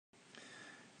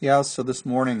Yeah, so this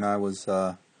morning I went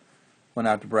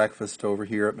out to breakfast over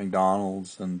here at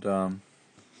McDonald's, and I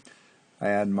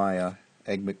had my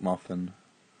egg McMuffin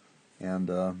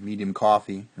and medium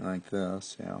coffee like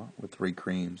this, with 3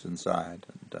 creams inside.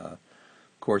 And of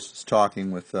course, I was talking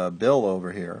with Bill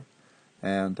over here,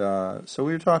 and so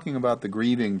we were talking about the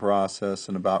grieving process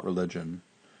and about religion.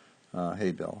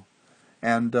 Hey, Bill.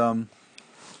 And the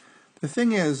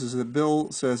thing is that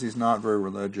Bill says he's not very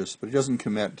religious, but he doesn't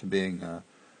commit to being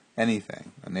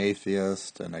anything, an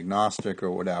atheist, an agnostic, or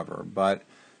whatever. But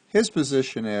his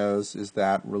position is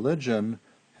that religion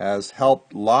has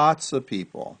helped lots of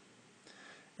people,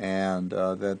 and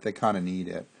that they kind of need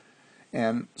it.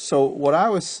 And so what I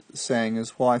was saying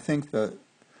is, well, I think that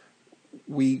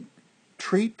we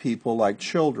treat people like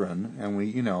children, and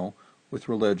with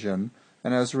religion,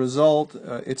 and as a result,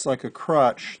 it's like a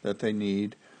crutch that they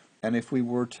need. And if we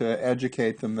were to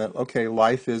educate them that, okay,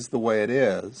 life is the way it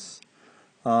is,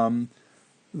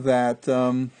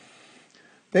 that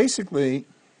basically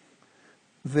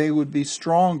they would be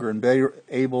stronger and better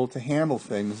able to handle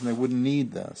things, and they wouldn't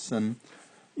need this. And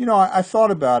I thought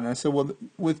about it, and I said, well,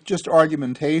 with just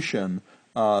argumentation,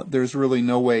 there's really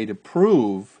no way to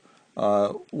prove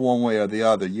one way or the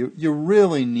other. You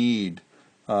really need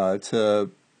to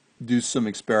do some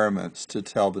experiments to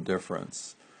tell the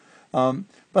difference. But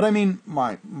I mean,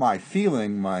 my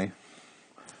feeling, my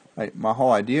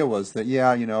whole idea was that,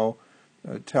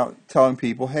 telling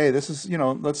people, hey, this is,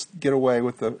 let's get away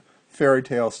with the fairy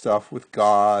tale stuff with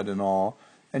God and all,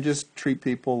 and just treat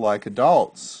people like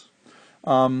adults.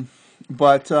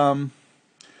 But the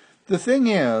thing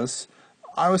is,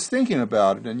 I was thinking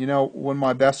about it, and when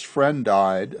my best friend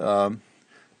died,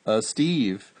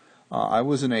 Steve, I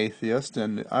was an atheist,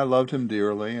 and I loved him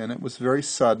dearly, and it was very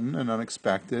sudden and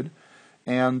unexpected.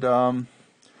 And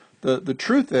the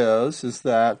truth is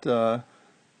that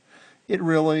it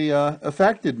really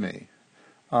affected me.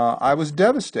 I was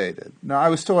devastated. Now, I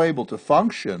was still able to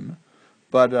function,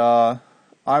 but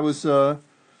I was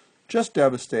just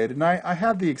devastated. And I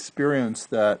had the experience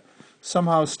that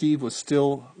somehow Steve was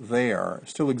still there,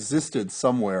 still existed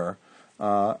somewhere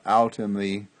out in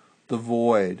the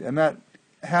void. And that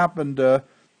happened to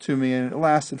me, and it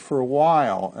lasted for a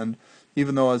while. And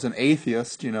even though I was an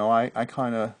atheist, I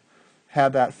kind of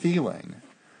had that feeling.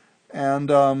 And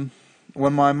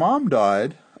when my mom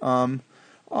died, I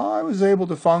was able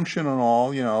to function and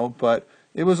all, but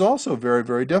it was also very,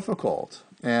 very difficult.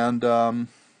 And,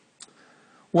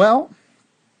 well,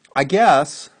 I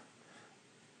guess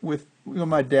with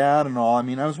my dad and all,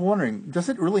 I was wondering, does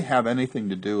it really have anything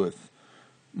to do with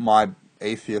my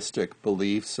atheistic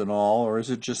beliefs and all, or is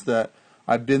it just that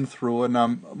I've been through it and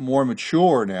I'm more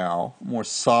mature now, more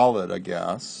solid, I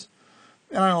guess.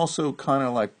 And I also kind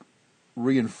of like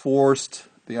reinforced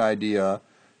the idea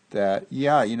that,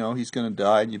 he's going to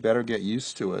die and you better get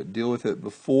used to it. Deal with it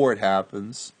before it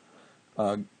happens.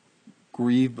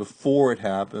 Grieve before it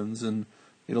happens, and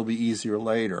it'll be easier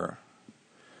later.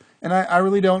 And I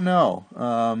really don't know.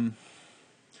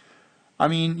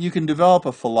 You can develop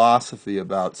a philosophy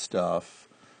about stuff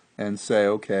and say,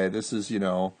 okay, this is,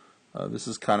 this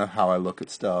is kind of how I look at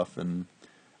stuff, and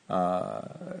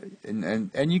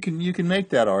you can make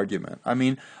that argument.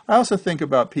 I also think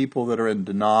about people that are in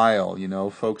denial,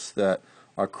 folks that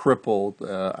are crippled.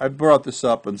 I brought this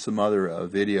up in some other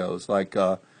videos, like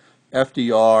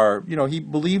FDR. He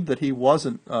believed that he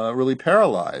wasn't really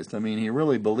paralyzed. He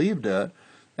really believed it,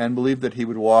 and believed that he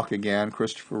would walk again.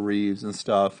 Christopher Reeves and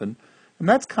stuff, and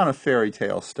that's kind of fairy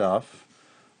tale stuff.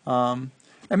 And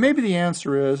maybe the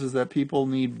answer is that people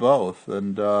need both,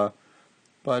 and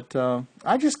but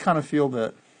I just kind of feel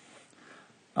that,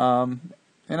 and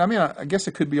I guess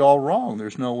it could be all wrong.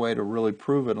 There's no way to really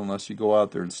prove it unless you go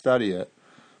out there and study it.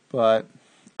 But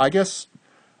I guess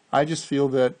I just feel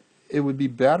that it would be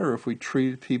better if we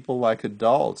treated people like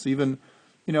adults. Even,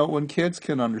 when kids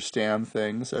can understand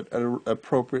things at an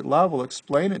appropriate level,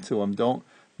 explain it to them. Don't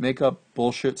make up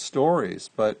bullshit stories.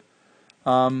 But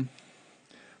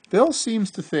Bill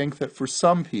seems to think that for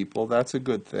some people that's a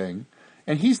good thing.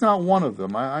 And he's not one of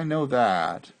them. I know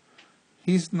that.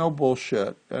 He's no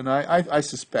bullshit. And I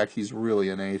suspect he's really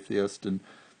an atheist and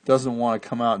doesn't want to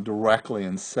come out directly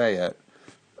and say it.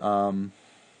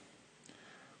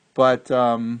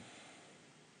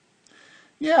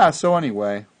 Yeah, so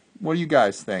anyway, what do you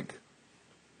guys think?